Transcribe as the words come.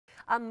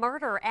A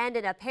murder and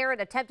an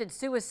apparent attempted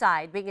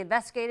suicide being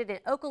investigated in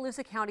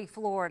Okaloosa County,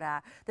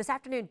 Florida. This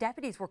afternoon,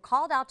 deputies were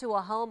called out to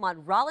a home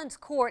on Rawlins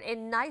Court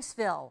in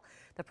Niceville.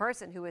 The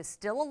person who is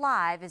still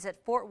alive is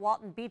at Fort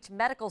Walton Beach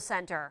Medical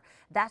Center.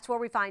 That's where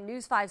we find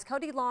News 5's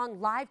Cody Long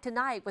live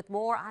tonight with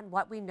more on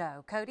what we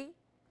know. Cody?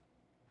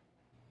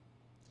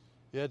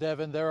 Yeah,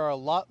 Devin, there are a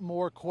lot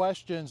more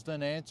questions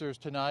than answers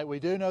tonight. We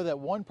do know that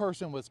one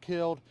person was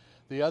killed.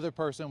 The other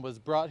person was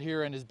brought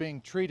here and is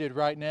being treated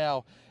right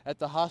now at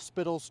the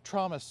hospital's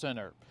trauma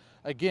center.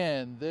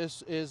 Again,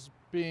 this is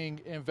being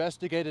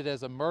investigated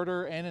as a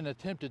murder and an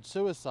attempted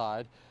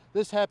suicide.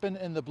 This happened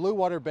in the Blue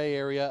Water Bay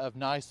area of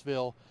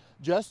Niceville,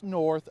 just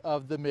north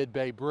of the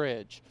Mid-Bay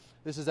Bridge.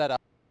 This is at a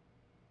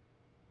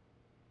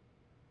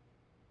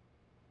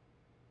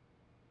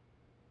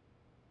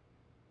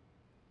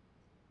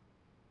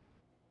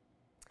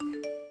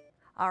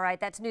All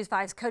right, that's News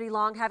 5's Cody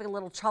Long. Having a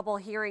little trouble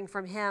hearing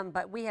from him,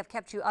 but we have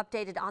kept you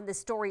updated on this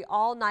story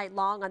all night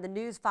long on the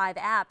News 5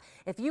 app.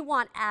 If you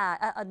want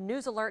a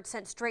news alert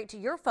sent straight to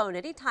your phone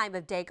any time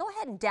of day, go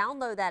ahead and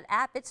download that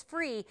app. It's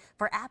free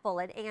for Apple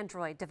and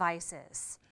Android devices.